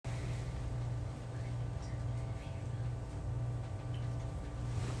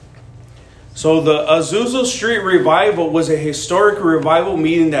So the Azusa Street Revival was a historic revival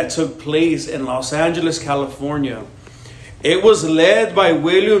meeting that took place in Los Angeles, California. It was led by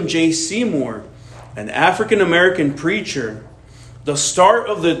William J. Seymour, an African-American preacher. The start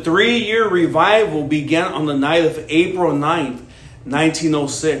of the 3-year revival began on the night of April 9th,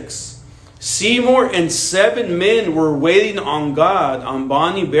 1906. Seymour and 7 men were waiting on God on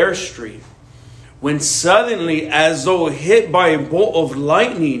Bonnie Bear Street, when suddenly, as though hit by a bolt of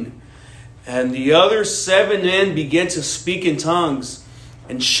lightning, and the other 7 men began to speak in tongues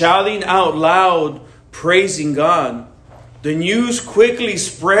and shouting out loud, praising God. The news quickly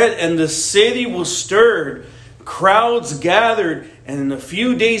spread and the city was stirred. Crowds gathered, and a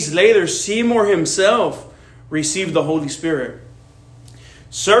few days later, Seymour himself received the Holy Spirit.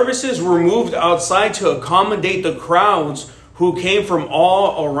 Services were moved outside to accommodate the crowds who came from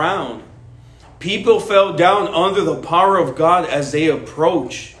all around. People fell down under the power of God as they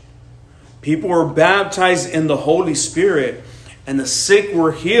approached. People were baptized in the Holy Spirit, and the sick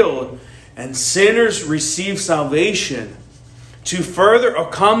were healed, and sinners received salvation. To further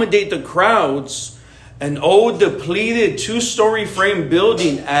accommodate the crowds, an old depleted 2-story frame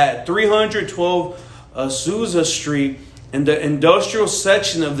building at 312 Azusa Street in the industrial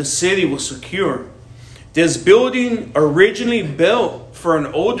section of the city was secured. This building, originally built for an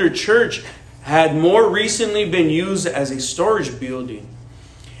older church, had more recently been used as a storage building.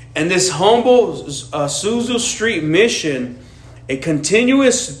 And this humble Azusa Street mission, a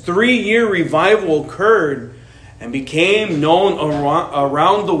continuous 3-year revival occurred and became known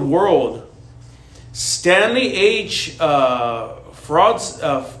around the world. Stanley H.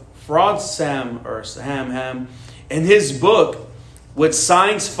 Frodsam in his book, With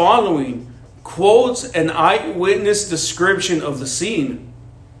Signs Following, quotes an eyewitness description of the scene.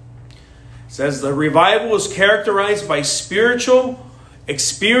 It says the revival was characterized by spiritual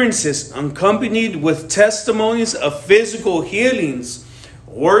experiences accompanied with testimonies of physical healings,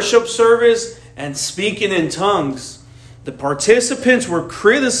 worship service, and speaking in tongues. The participants were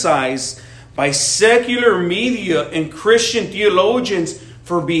criticized by secular media and Christian theologians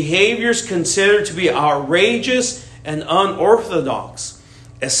for behaviors considered to be outrageous and unorthodox,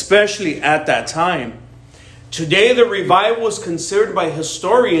 especially at that time. Today, the revival is considered by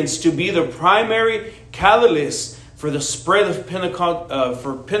historians to be the primary catalyst for the spread of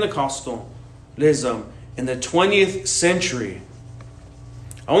Pentecostalism in the 20th century.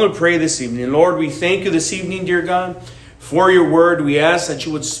 I want to pray this evening. Lord, we thank you this evening, dear God, for your word. We ask that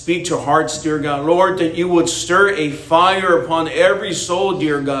you would speak to hearts, dear God. Lord, that you would stir a fire upon every soul,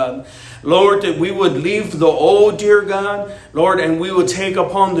 dear God. Lord, that we would leave the old, dear God. Lord, and we would take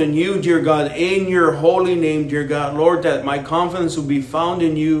upon the new, dear God, in your holy name, dear God. Lord, that my confidence would be found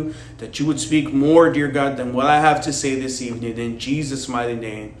in you, that you would speak more, dear God, than what I have to say this evening. In Jesus' mighty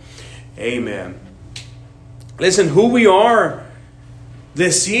name, amen. Listen, who we are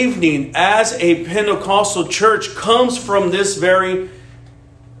this evening as a Pentecostal church comes from this very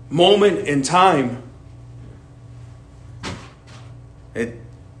moment in time.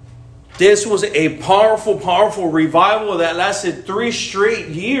 This was a powerful, powerful revival that lasted 3 straight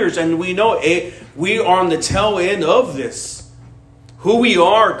years. And we know we are on the tail end of this. Who we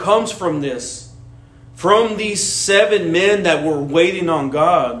are comes from this. From these 7 men that were waiting on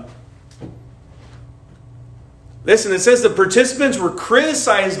God. Listen, it says the participants were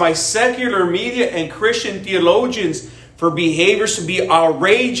criticized by secular media and Christian theologians for behaviors to be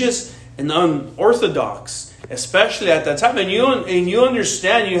outrageous and unorthodox, especially at that time. And you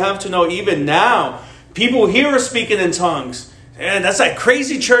understand, you have to know even now, people here are speaking in tongues. And that's that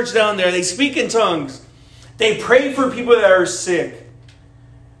crazy church down there. They speak in tongues. They pray for people that are sick.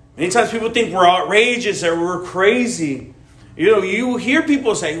 Many times people think we're outrageous or we're crazy. You hear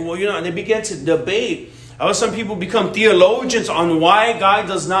people say, and they begin to debate. Some people become theologians on why God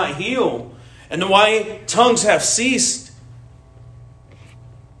does not heal and why tongues have ceased.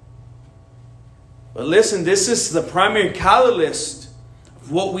 But listen, this is the primary catalyst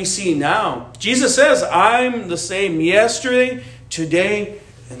of what we see now. Jesus says, I'm the same yesterday, today,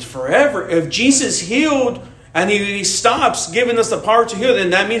 and forever. If Jesus healed and he stops giving us the power to heal, then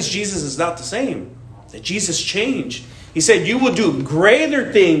that means Jesus is not the same. That Jesus changed. He said, you will do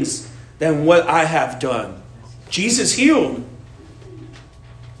greater things than what I have done. Jesus healed.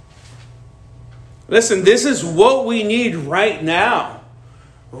 Listen, this is what we need right now.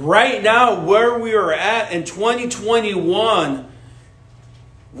 Right now, where we are at in 2021,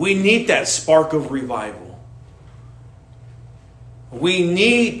 we need that spark of revival. We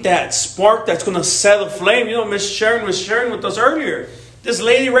need that spark that's going to set a flame. Miss Sharon was sharing with us earlier. This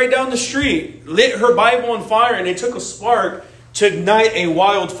lady right down the street lit her Bible on fire, and it took a spark to ignite a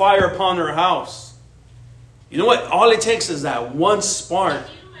wildfire upon her house. You know what? All it takes is that one spark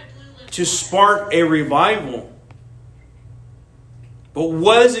to spark a revival. But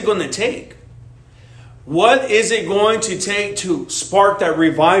what is it going to take? What is it going to take to spark that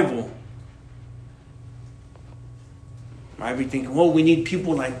revival? Might be thinking, well, we need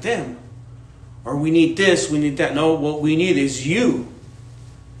people like them. Or we need this, we need that. No, what we need is you.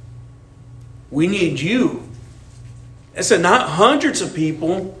 We need you. It's not hundreds of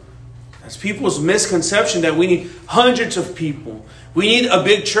people. That's people's misconception that we need hundreds of people. We need a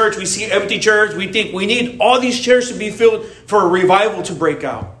big church. We see empty church. We think we need all these chairs to be filled for a revival to break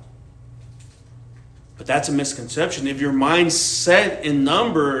out. But that's a misconception. If your mind's set in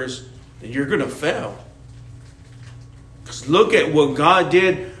numbers, then you're going to fail. Because look at what God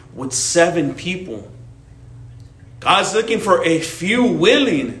did with 7 people. God's looking for a few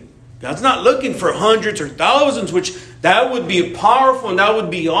willing. God's not looking for hundreds or thousands, which that would be powerful and that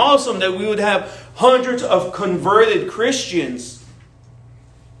would be awesome, that we would have hundreds of converted Christians.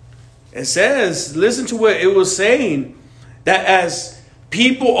 It says, listen to what it was saying, that as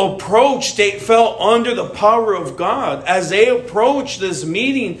people approached, they fell under the power of God. As they approached this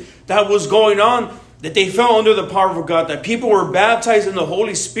meeting that was going on, that they fell under the power of God, that people were baptized in the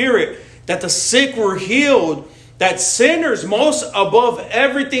Holy Spirit, that the sick were healed, that sinners, most above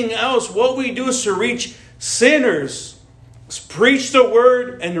everything else, what we do is to reach sinners, preach the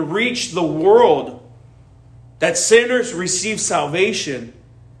word and reach the world, that sinners receive salvation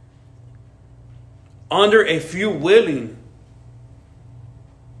under a few willing.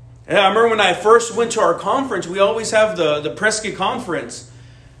 And I remember when I first went to our conference, we always have the Prescott conference.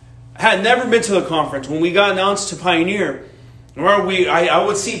 I had never been to the conference. When we got announced to Pioneer, I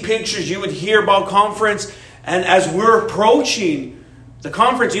would see pictures, you would hear about conference, and as we're approaching the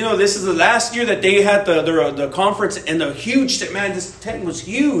conference, this is the last year that they had the conference, and the huge tent, man, this tent was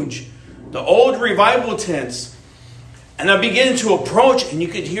huge. The old revival tents. And I began to approach, and you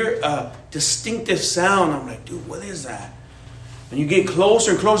could hear a distinctive sound. I'm like, dude, what is that? And you get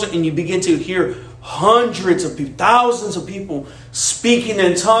closer and closer, and you begin to hear hundreds of people, thousands of people speaking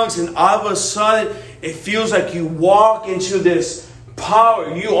in tongues. And all of a sudden, it feels like you walk into this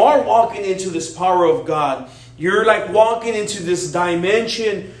power. You are walking into this power of God. You're like walking into this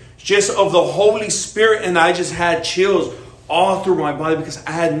dimension just of the Holy Spirit. And I just had chills all through my body because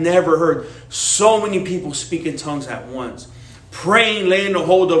I had never heard so many people speak in tongues at once. Praying, laying the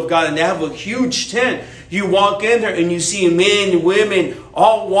hold of God. And they have a huge tent. You walk in there and you see men, women,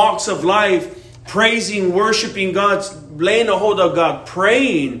 all walks of life, praising, worshiping God, laying the hold of God,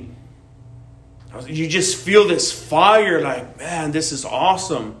 praying. You just feel this fire like, man, this is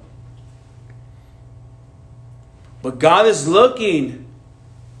awesome. But God is looking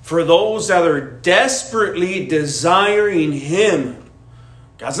for those that are desperately desiring Him.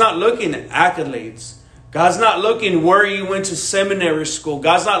 God's not looking at accolades. God's not looking where you went to seminary school.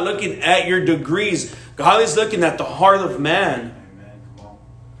 God's not looking at your degrees. God is looking at the heart of man. Amen. Come on.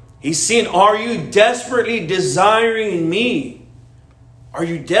 He's saying, are you desperately desiring me? Are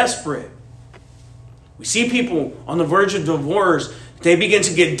you desperate? We see people on the verge of divorce. They begin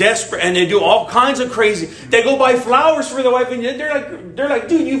to get desperate and they do all kinds of crazy. They go buy flowers for their wife and they're like,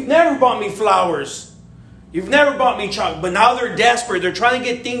 dude, you've never bought me flowers. You've never bought me chocolate. But now they're desperate. They're trying to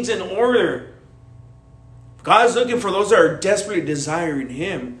get things in order. God is looking for those that are desperately desiring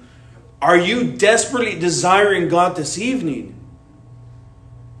Him. Are you desperately desiring God this evening?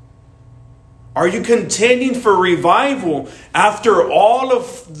 Are you contending for revival after all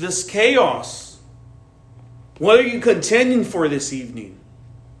of this chaos? What are you contending for this evening?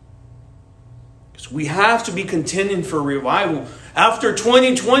 Because we have to be contending for revival. After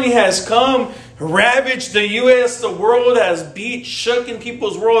 2020 has come, ravaged the U.S., the world has shooken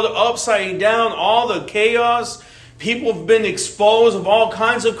people's world upside down, all the chaos. People have been exposed of all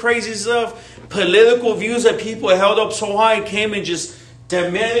kinds of crazy stuff. Political views that people held up so high came and just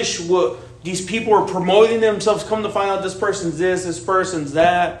diminished what these people were promoting themselves. Come to find out this person's this person's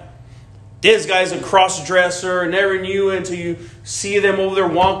that. This guy's a cross-dresser. Never knew until you see them over there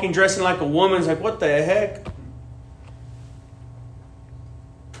walking, dressing like a woman. It's like, what the heck?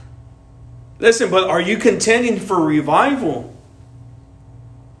 Listen, but are you contending for revival?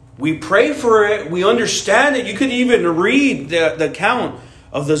 We pray for it. We understand it. You could even read the account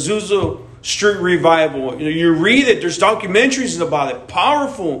of the Azusa Street Revival. You read it. There's documentaries about it.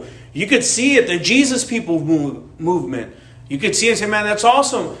 Powerful. You could see it. The Jesus People movement. You could see it and say, man, that's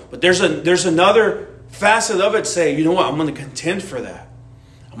awesome. But there's another facet of it. Say, you know what? I'm going to contend for that.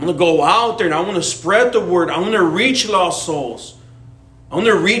 I'm going to go out there and I want to spread the word. I want to reach lost souls. I want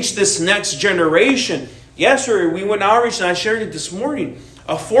to reach this next generation. Yesterday, we went outreach and I shared it this morning.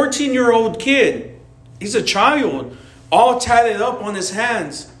 A 14-year-old kid, he's a child, all tatted up on his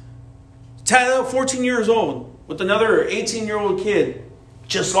hands. Tatted up, 14 years old, with another 18-year-old kid.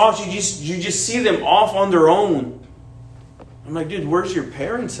 Just lost. You just see them off on their own. I'm like, dude, where's your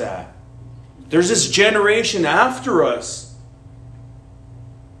parents at? There's this generation after us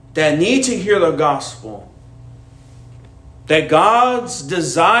that need to hear the gospel. That God's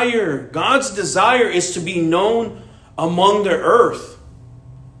desire is to be known among the earth.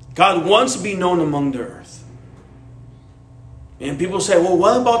 God wants to be known among the earth. And people say, well,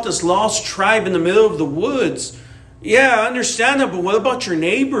 what about this lost tribe in the middle of the woods? Yeah, I understand that, but what about your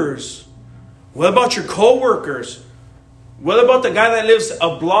neighbors? What about your co-workers? What about the guy that lives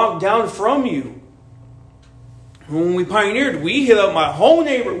a block down from you? When we pioneered, we hit up my whole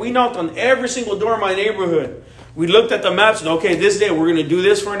neighborhood. We knocked on every single door in my neighborhood. We looked at the maps and, okay, this day we're going to do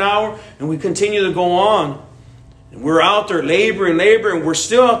this for an hour. And we continue to go on. And we're out there laboring. And we're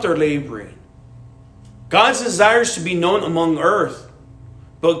still out there laboring. God's desire is to be known among earth.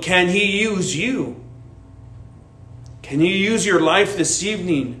 But can He use you? Can you use your life this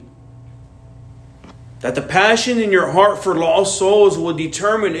evening? That the passion in your heart for lost souls will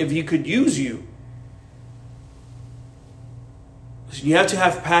determine if He could use you. You have to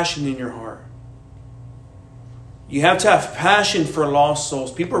have passion in your heart. You have to have passion for lost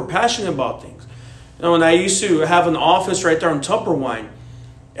souls. People are passionate about things. You know, when I used to have an office right there on Tupperwine,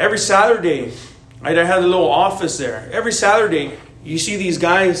 every Saturday, I had a little office there. Every Saturday, you see these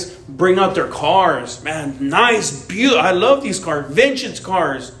guys bring out their cars. Man, nice, beautiful. I love these cars, vintage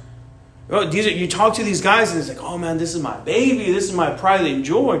cars. You talk to these guys and it's like, oh man, this is my baby. This is my pride and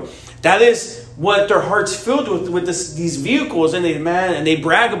joy. That is what their heart's filled with these vehicles. And they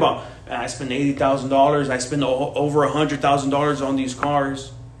brag about, I spend $80,000. I spend over $100,000 on these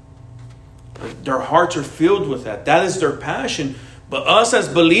cars. Their hearts are filled with that. That is their passion. But us as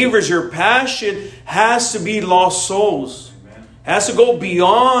believers, your passion has to be lost souls. Amen. It has to go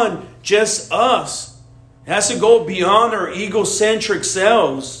beyond just us. It has to go beyond our egocentric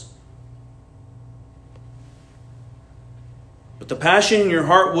selves. But the passion in your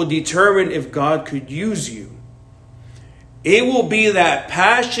heart will determine if God could use you. It will be that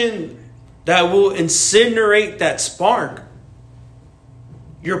passion that will incinerate that spark.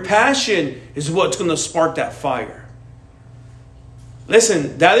 Your passion is what's going to spark that fire.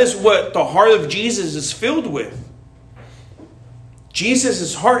 Listen, that is what the heart of Jesus is filled with.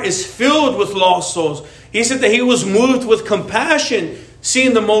 Jesus' heart is filled with lost souls. He said that He was moved with compassion,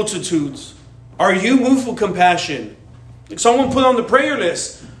 seeing the multitudes. Are you moved with compassion? Someone put on the prayer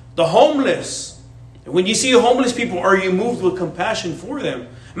list, the homeless. When you see homeless people, are you moved with compassion for them?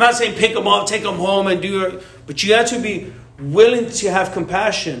 I'm not saying pick them up, take them home and do it. But you have to be willing to have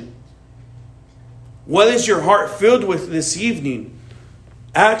compassion. What is your heart filled with this evening?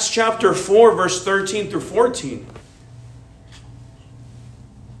 Acts chapter 4, verse 13 through 14.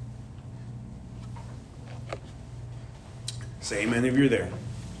 Say amen if you're there.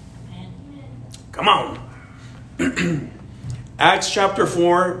 Come on. Acts chapter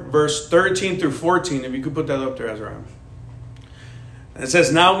 4, verse 13 through 14. If you could put that up there, Azariah. It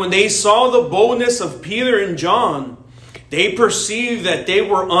says, now when they saw the boldness of Peter and John, they perceived that they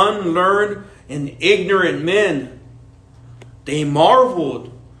were unlearned and ignorant men. They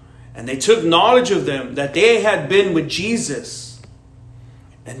marveled, and they took knowledge of them, that they had been with Jesus.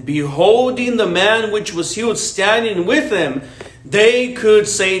 And beholding the man which was healed standing with them, they could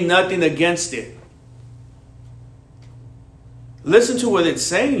say nothing against it. Listen to what it's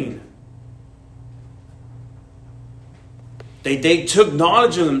saying. They took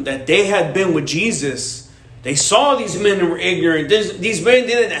knowledge of them, that they had been with Jesus. They saw these men who were ignorant. These men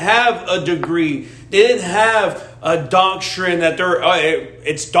didn't have a degree. They didn't have a doctrine that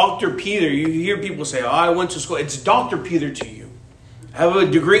it's Dr. Peter. You hear people say, I went to school. It's Dr. Peter to you. I have a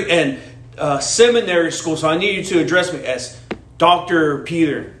degree in seminary school, so I need you to address me as Dr.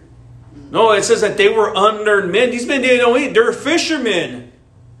 Peter. No, it says that they were unlearned men. These men didn't know anything. They were fishermen.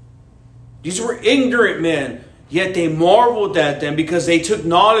 These were ignorant men. Yet they marveled at them because they took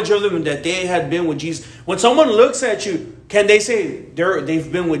knowledge of them and that they had been with Jesus. When someone looks at you, can they say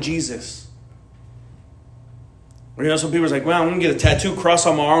they've been with Jesus? Or, some people are like, well, I'm going to get a tattoo cross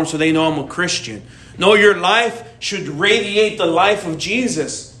on my arm so they know I'm a Christian. No, your life should radiate the life of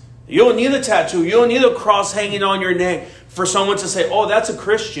Jesus. You don't need a tattoo. You don't need a cross hanging on your neck for someone to say, oh, that's a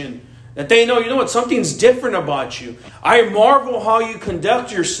Christian. That they know, you know what, something's different about you. I marvel how you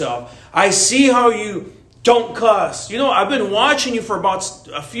conduct yourself. I see how you don't cuss. I've been watching you for about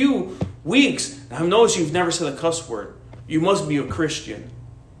a few weeks. And I've noticed you've never said a cuss word. You must be a Christian.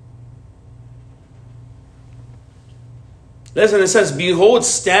 Listen, it says, behold,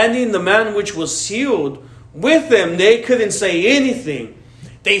 standing the man which was sealed with them. They couldn't say anything.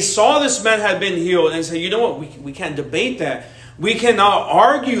 They saw this man had been healed and they said, you know what, we can't debate that. We cannot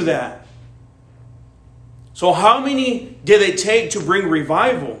argue that. So how many did it take to bring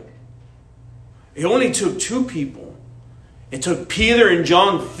revival? It only took 2 people. It took Peter and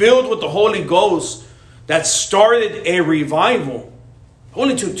John filled with the Holy Ghost that started a revival. It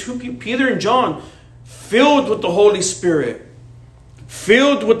only took 2 people, Peter and John, filled with the Holy Spirit,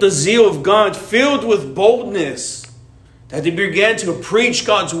 filled with the zeal of God, filled with boldness, that they began to preach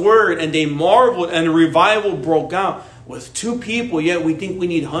God's word, and they marveled, and a revival broke out with 2 people. Yet we think we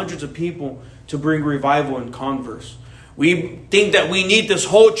need hundreds of people to bring revival and converse. We think that we need this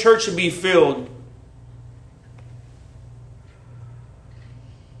whole church to be filled.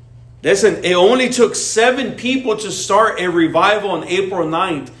 Listen, it only took 7 people to start a revival on April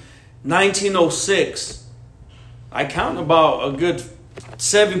 9th, 1906. I count about a good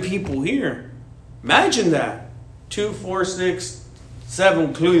 7 people here. Imagine that. 2, 4, 6, 7,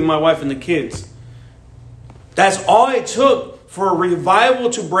 including my wife and the kids. That's all it took for a revival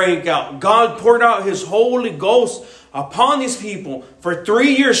to break out. God poured out His Holy Ghost upon these people for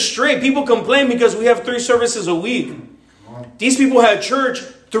 3 years straight. People complain because we have 3 services a week. These people had church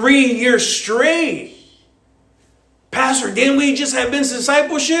 3 years straight. Pastor, didn't we just have men's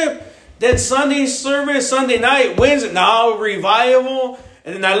discipleship? Then Sunday service, Sunday night, Wednesday, now revival.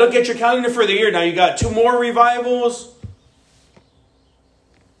 And then I look at your calendar for the year. Now you got 2 more revivals.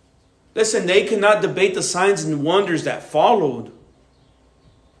 Listen, they cannot debate the signs and wonders that followed.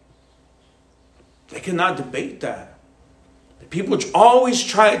 They cannot debate that. The people always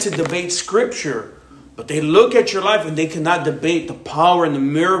try to debate Scripture. But they look at your life and they cannot debate the power and the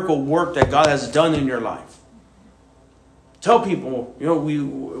miracle work that God has done in your life. Tell people, we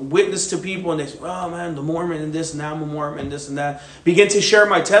witness to people and they say, oh man, the Mormon and this and that, I'm a Mormon and this and that. Begin to share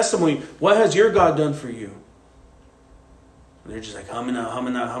my testimony. What has your God done for you? And they're just like, humming out.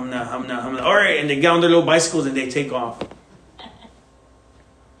 All right, and they get on their little bicycles and they take off.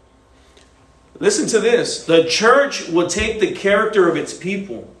 Listen to this. The church will take the character of its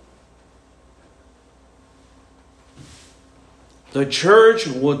people. The church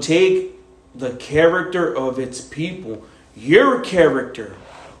will take the character of its people. Your character,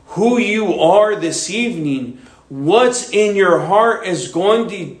 who you are this evening, what's in your heart is going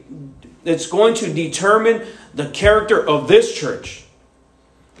to determine the character of this church.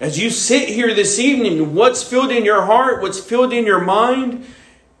 As you sit here this evening, what's filled in your heart, what's filled in your mind,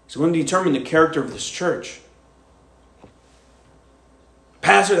 is going to determine the character of this church.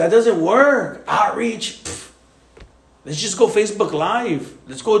 Pastor, that doesn't work. Outreach. Let's just go Facebook Live.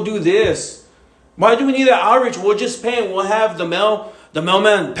 Let's go do this. Why do we need that outreach? We'll just pay and we'll have the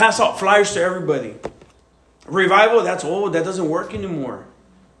mailman pass out flyers to everybody. Revival, that's old. That doesn't work anymore.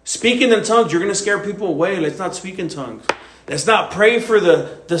 Speaking in tongues, you're going to scare people away. Let's not speak in tongues. Let's not pray for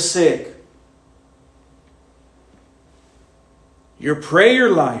the sick. Your prayer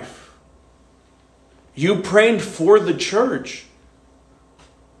life. You praying for the church.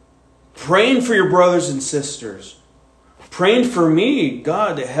 Praying for your brothers and sisters. Praying for me,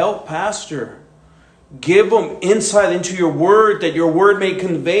 God, to help Pastor. Give them insight into your word, that your word may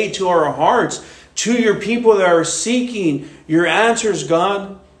convey to our hearts, to your people that are seeking your answers,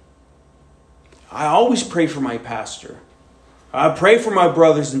 God. I always pray for my pastor. I pray for my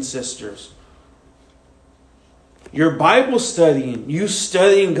brothers and sisters. Your Bible studying, you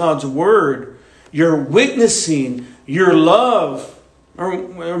studying God's word, your witnessing, your love. I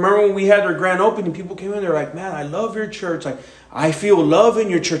remember when we had our grand opening, people came in, they're like, man, I love your church. I feel love in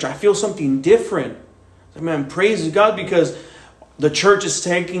your church. I feel something different. Man, praise God, because the church is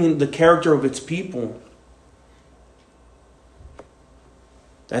taking the character of its people.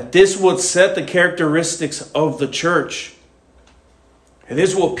 That this would set the characteristics of the church. And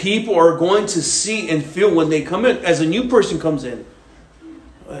this is what people are going to see and feel when they come in. As a new person comes in.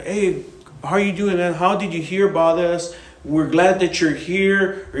 Hey, how are you doing, man? How did you hear about us? We're glad that you're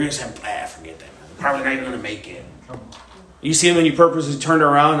here. Or you're saying, forget that, man. Probably not even going to make it. You see them when you purposely turn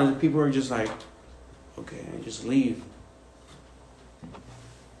around and people are just like, okay, just leave.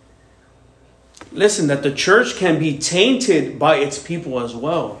 Listen, that the church can be tainted by its people as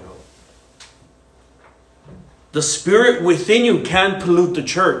well. The spirit within you can pollute the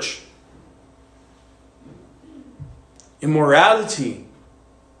church. Immorality,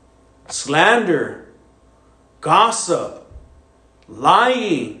 slander, gossip,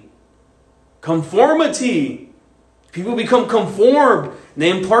 lying, conformity. People become conformed. And they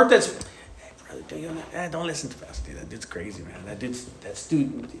impart that. Hey, brother, don't listen to Pastor. That dude's crazy, man. That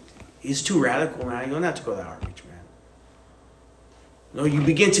dude, he's too radical, man. You don't have to go to outreach, man. No, you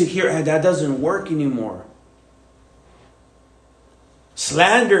begin to hear, that doesn't work anymore.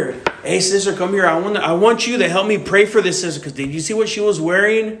 Slander. Hey, sister, come here. I want you to help me pray for this sister. Because did you see what she was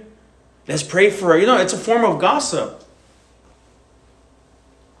wearing? Let's pray for her. It's a form of gossip.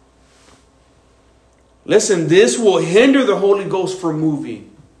 Listen, this will hinder the Holy Ghost from moving.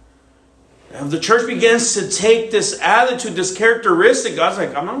 If the church begins to take this attitude, this characteristic, God's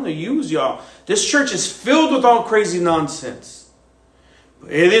like, I'm not going to use y'all. This church is filled with all crazy nonsense.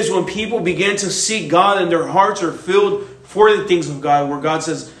 It is when people begin to seek God and their hearts are filled for the things of God, where God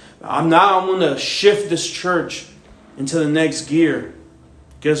says, I'm going to shift this church into the next gear.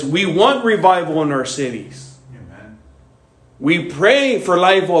 Because we want revival in our cities. Amen. We pray for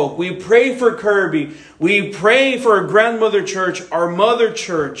Live Oak. We pray for Kirby. We pray for our grandmother church, our mother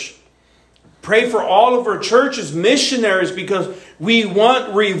church. Pray for all of our churches, missionaries, because we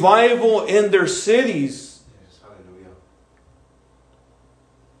want revival in their cities. Yes, hallelujah.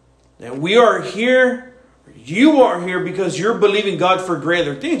 And we are here, you are here because you're believing God for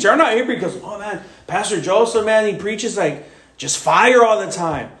greater things. You're not here because, oh man, Pastor Joseph, man, he preaches like just fire all the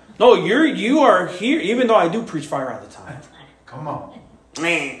time. No, you are here, even though I do preach fire all the time. Come on.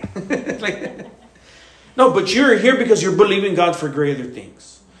 No, but you're here because you're believing God for greater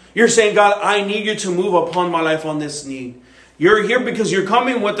things. You're saying, God, I need you to move upon my life on this need. You're here because you're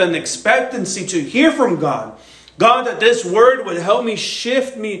coming with an expectancy to hear from God. God, that this word would help me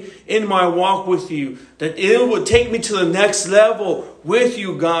shift me in my walk with you. That it would take me to the next level with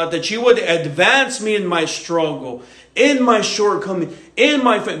you, God. That you would advance me in my struggle, in my shortcoming, in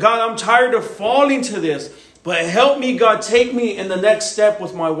my faith. God, I'm tired of falling to this. But help me, God, take me in the next step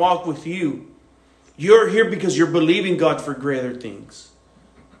with my walk with you. You're here because you're believing God for greater things.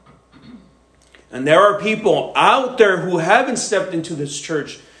 And there are people out there who haven't stepped into this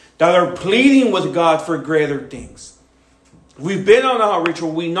church that are pleading with God for greater things. We've been on an outreach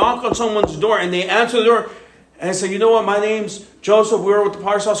where we knock on someone's door and they answer the door and say, you know what, my name's Joseph, we're with the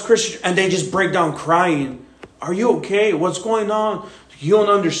Potter's House Christian. And they just break down crying. Are you okay? What's going on? You don't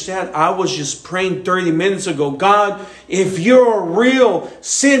understand. I was just praying 30 minutes ago. God, if you're real,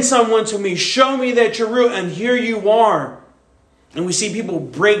 send someone to me. Show me that you're real. And here you are. And we see people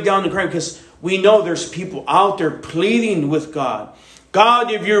break down and cry because we know there's people out there pleading with God.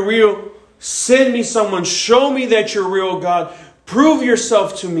 God, if you're real, send me someone. Show me that you're real, God. Prove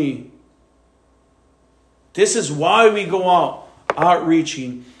yourself to me. This is why we go out,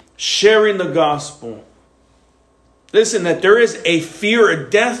 outreaching, sharing the gospel. Listen, that there is a fear of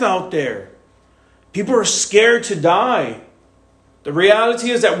death out there. People are scared to die. The reality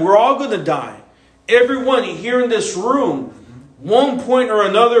is that we're all going to die. Everyone here in this room, one point or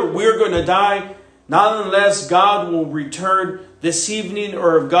another, we're going to die. Not unless God will return this evening,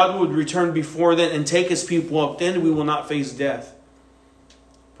 or if God would return before then and take his people up, then we will not face death.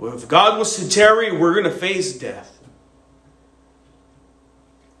 But if God was to tarry, we're going to face death.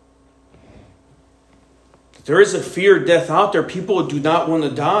 There is a fear of death out there. People do not want to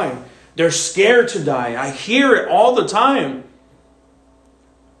die. They're scared to die. I hear it all the time.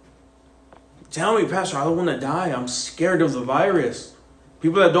 Tell me, Pastor, I don't want to die. I'm scared of the virus.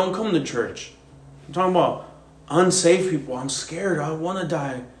 People that don't come to church. I'm talking about unsafe people. I'm scared. I want to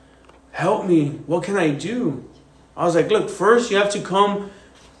die. Help me. What can I do? I was like, look, first you have to come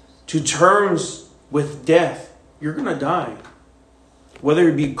to terms with death. You're going to die. Whether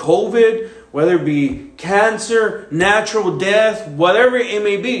it be COVID, whether it be cancer, natural death, whatever it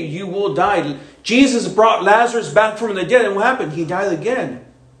may be, you will die. Jesus brought Lazarus back from the dead, and what happened? He died again.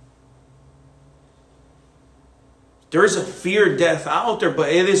 There is a fear of death out there, but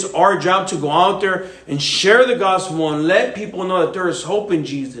it is our job to go out there and share the gospel and let people know that there is hope in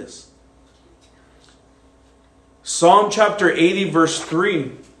Jesus. Psalm chapter 80, verse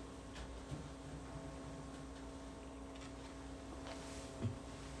 3.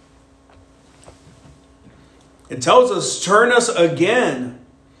 It tells us, turn us again.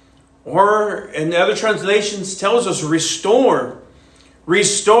 Or in other translations, tells us, restore.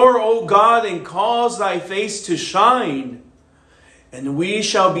 Restore, O God, and cause thy face to shine, and we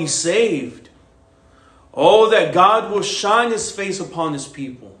shall be saved. Oh, that God will shine his face upon his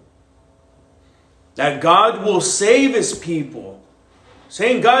people. That God will save his people.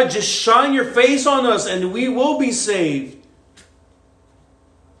 Saying, God, just shine your face on us and we will be saved.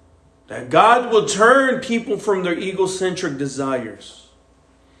 That God will turn people from their egocentric desires.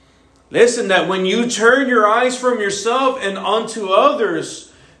 Listen, that when you turn your eyes from yourself and onto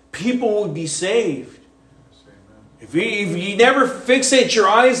others, people will be saved. If you never fixate your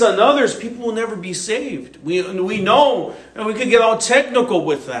eyes on others, people will never be saved. We know, and we could get all technical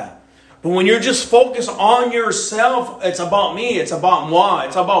with that. But when you're just focused on yourself, it's about me, it's about moi,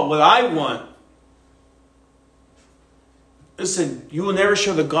 it's about what I want. Listen, you will never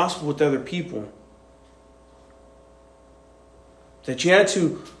share the gospel with other people. That you had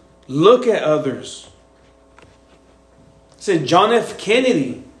to look at others. Said John F.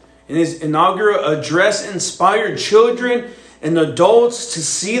 Kennedy in his inaugural address inspired children and adults to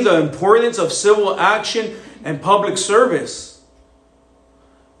see the importance of civil action and public service.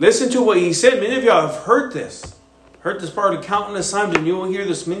 Listen to what he said. Many of y'all have heard this. Heard this part countless times, and you will hear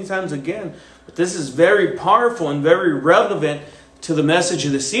this many times again. But this is very powerful and very relevant to the message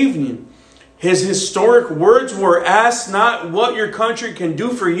of this evening. His historic words were, ask not what your country can do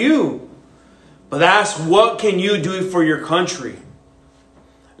for you, but ask what can you do for your country.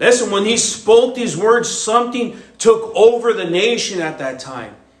 Listen, when he spoke these words, something took over the nation at that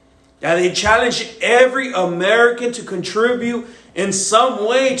time. That he challenged every American to contribute in some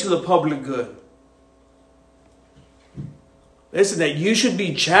way to the public good. Listen, that you should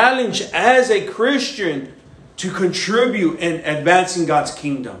be challenged as a Christian to contribute in advancing God's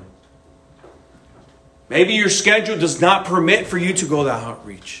kingdom. Maybe your schedule does not permit for you to go to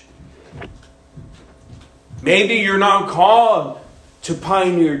outreach. Maybe you're not called to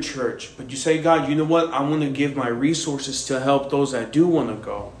pioneer church, but you say, God, you know what? I want to give my resources to help those that do want to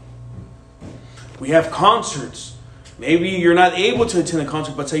go. We have concerts. Maybe you're not able to attend a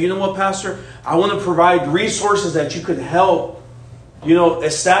concert, but say, you know what, Pastor? I want to provide resources that you could help,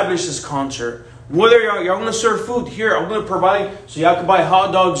 establish this concert. Whether y'all want to serve food here, I'm going to provide so y'all can buy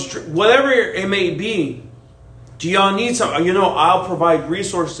hot dogs, whatever it may be. Do y'all need some? I'll provide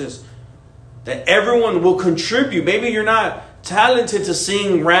resources that everyone will contribute. Maybe you're not talented to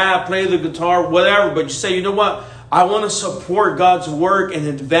sing, rap, play the guitar, whatever, but you say, you know what? I want to support God's work and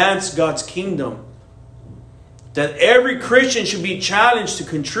advance God's kingdom. That every Christian should be challenged to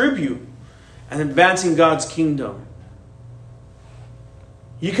contribute and advancing God's kingdom.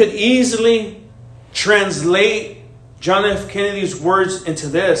 You could easily translate John F. Kennedy's words into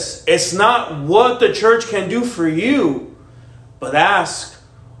this. It's not what the church can do for you, but ask,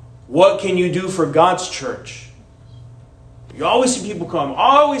 what can you do for God's church? You always see people come.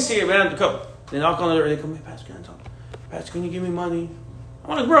 Always see it, man. Come. They knock on the door. They come, hey, Pastor, can I talk? Pastor, can you give me money?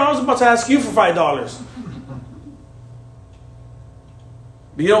 I'm like, bro, I was about to ask you for $5.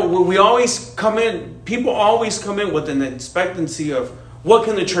 But we always come in, people always come in with an expectancy of, what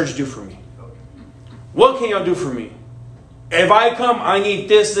can the church do for me? What can y'all do for me? If I come, I need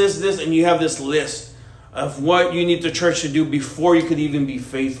this, and you have this list of what you need the church to do before you could even be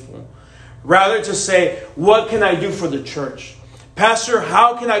faithful. Rather to say, what can I do for the church? Pastor,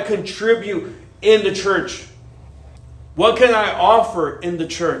 how can I contribute in the church? What can I offer in the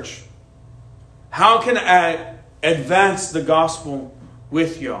church? How can I advance the gospel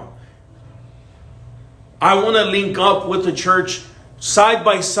with y'all? I want to link up with the church side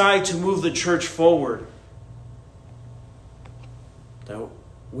by side to move the church forward.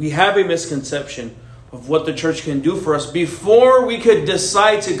 We have a misconception of what the church can do for us before we could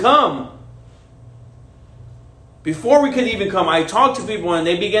decide to come. Before we could even come, I talk to people and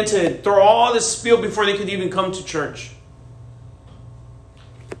they begin to throw all this spiel before they could even come to church.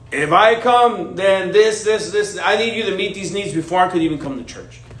 If I come, then this. I need you to meet these needs before I could even come to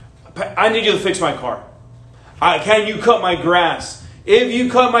church. I need you to fix my car. Can you cut my grass? If you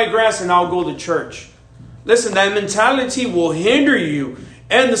cut my grass, then I'll go to church. Listen, that mentality will hinder you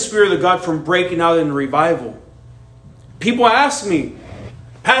and the Spirit of God from breaking out in revival. People ask me,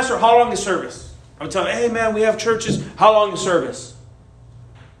 Pastor, how long is service? I'm telling them, hey man, we have churches. How long is service?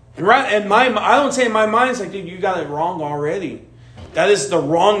 And I don't say in my mind, it's like, dude, you got it wrong already. That is the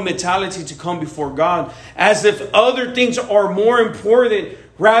wrong mentality to come before God. As if other things are more important,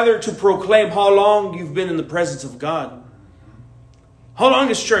 rather to proclaim how long you've been in the presence of God. How long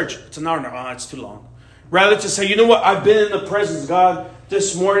is church? It's an hour and a half. It's too long. Rather to say, you know what? I've been in the presence of God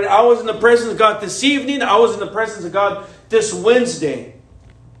this morning. I was in the presence of God this evening. I was in the presence of God this Wednesday.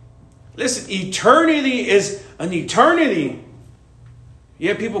 Listen, eternity is an eternity.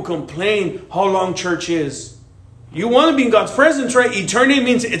 Yet people complain how long church is. You want to be in God's presence, right? Eternity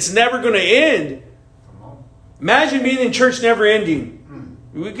means it's never going to end. Imagine being in church never ending.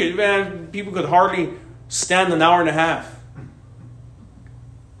 People could hardly stand an hour and a half.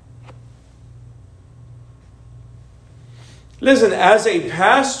 Listen, as a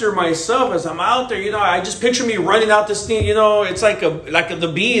pastor myself, as I'm out there, I just picture me running out this thing. It's like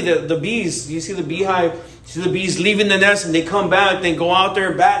the bees. You see the beehive. You see the bees leaving the nest and they come back. They go out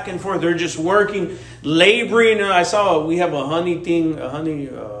there back and forth. They're just working, laboring. I saw we have a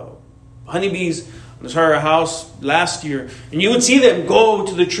honeybees I was at our house last year, and you would see them go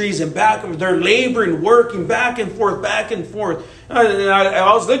to the trees and back. They're laboring, working back and forth, back and forth. And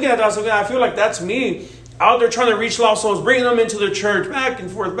I was looking at that. I was like, I feel like that's me out there trying to reach lost souls, bringing them into the church, back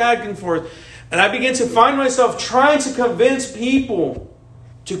and forth, back and forth. And I began to find myself trying to convince people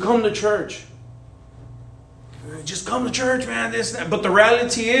to come to church. Just come to church, man. This, that. But the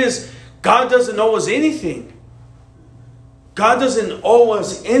reality is, God doesn't owe us anything. God doesn't owe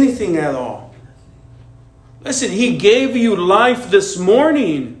us anything at all. Listen, He gave you life this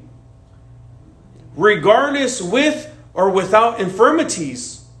morning, regardless with or without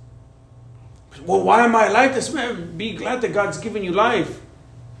infirmities. Well, why am I like this? Man, be glad that God's given you life.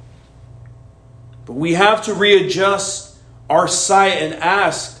 But we have to readjust our sight and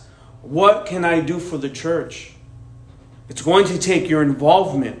ask, what can I do for the church? It's going to take your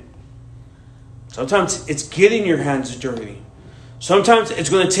involvement. Sometimes it's getting your hands dirty. Sometimes it's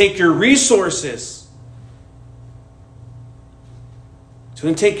going to take your resources. It's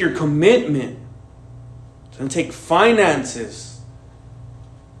going to take your commitment. It's going to take finances.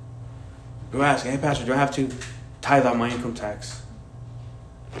 You ask, hey, Pastor, do I have to tithe out my income tax?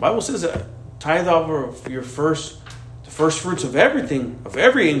 The Bible says that tithe over your the first fruits of everything, of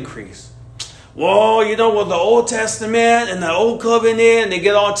every increase. Well, you know, with the Old Testament and the Old Covenant, they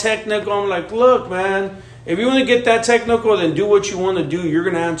get all technical. I'm like, look, man, if you want to get that technical, then do what you want to do. You're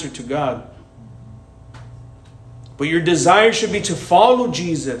going to answer to God. But your desire should be to follow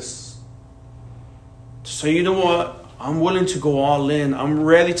Jesus. So you know what? I'm willing to go all in. I'm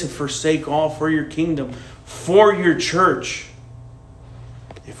ready to forsake all for your kingdom, for your church.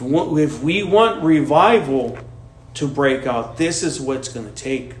 If we want revival to break out, this is what it's going to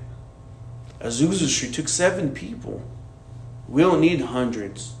take. Azusa Street took 7 people. We don't need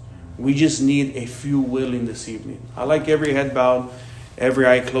hundreds. We just need a few willing this evening. I like every head bowed, every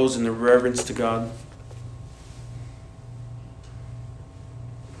eye closed in the reverence to God.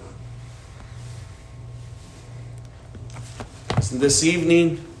 So this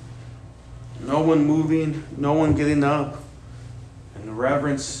evening, no one moving, no one getting up. In the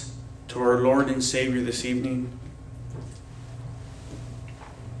reverence to our Lord and Savior this evening.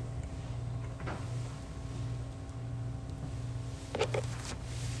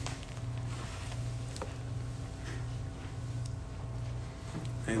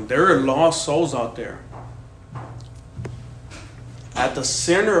 And there are lost souls out there. At the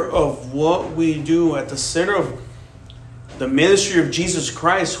center of what we do, at the center of the ministry of Jesus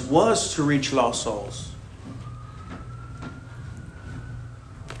Christ was to reach lost souls.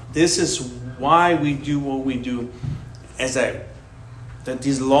 This is why we do what we do, is that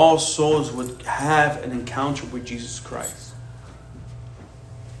these lost souls would have an encounter with Jesus Christ.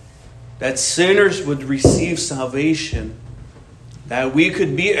 That sinners would receive salvation. That we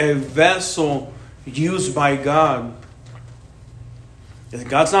could be a vessel used by God. That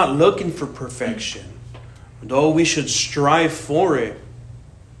God's not looking for perfection, though we should strive for it.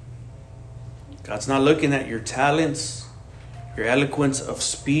 God's not looking at your talents, your eloquence of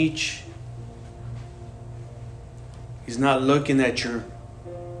speech. He's not looking at your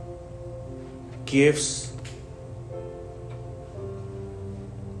gifts.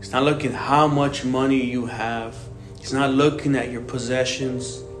 He's not looking at how much money you have. He's not looking at your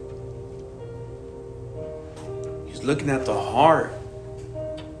possessions. He's looking at the heart,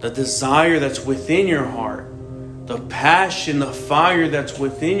 the desire that's within your heart, the passion, the fire that's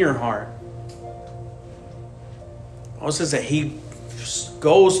within your heart. The Bible says that He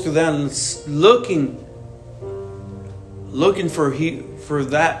goes through that and looking for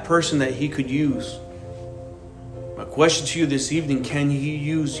that person that He could use. My question to you this evening, can He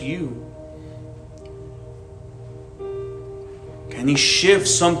use you? Can He shift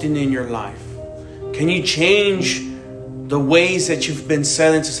something in your life? Can you change the ways that you've been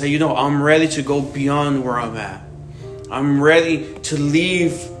selling to say, you know, I'm ready to go beyond where I'm at. I'm ready to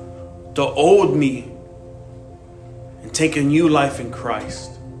leave the old me and take a new life in Christ.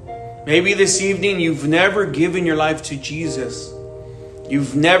 Maybe this evening you've never given your life to Jesus.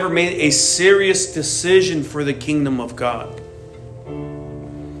 You've never made a serious decision for the kingdom of God.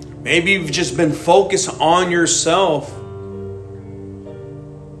 Maybe you've just been focused on yourself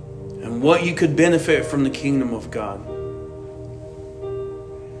and what you could benefit from the kingdom of God.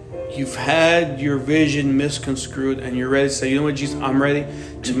 You've had your vision misconstrued and you're ready to say, you know what, Jesus, I'm ready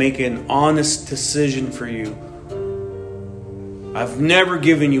to make an honest decision for you. I've never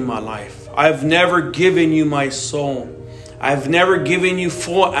given you my life. I've never given you my soul. I've never given you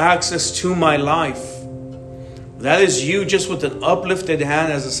full access to my life. That is you just with an uplifted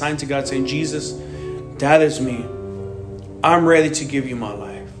hand as a sign to God saying, Jesus, that is me. I'm ready to give you my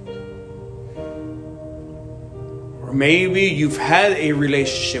life. Or maybe you've had a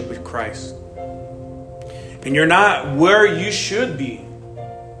relationship with Christ and you're not where you should be.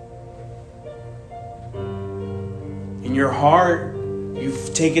 In your heart,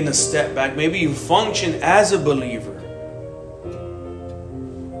 you've taken a step back. Maybe you function as a believer.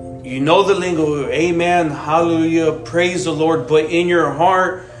 You know the lingo, amen, hallelujah, praise the Lord. But in your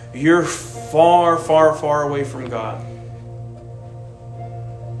heart, you're far, far, far away from God.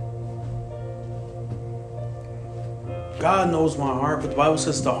 God knows my heart, but the Bible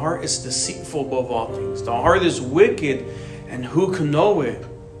says the heart is deceitful above all things. The heart is wicked, and who can know it?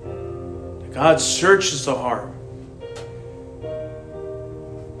 God searches the heart.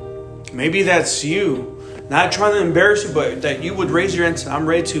 Maybe that's you. Not trying to embarrass you, but that you would raise your hand and say, I'm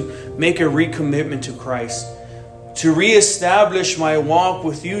ready to make a recommitment to Christ. To reestablish my walk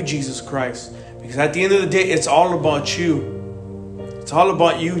with you, Jesus Christ. Because at the end of the day, it's all about you. It's all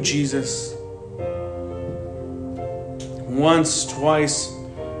about you, Jesus. Once, twice,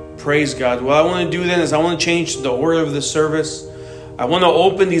 praise God. What I want to do then is I want to change the order of the service. I want to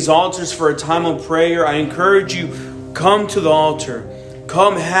open these altars for a time of prayer. I encourage you, come to the altar.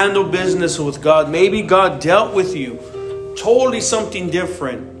 Come handle business with God. Maybe God dealt with you. Totally something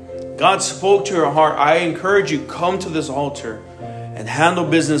different. God spoke to your heart. I encourage you, come to this altar and handle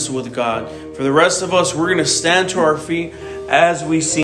business with God. For the rest of us, we're going to stand to our feet as we sing.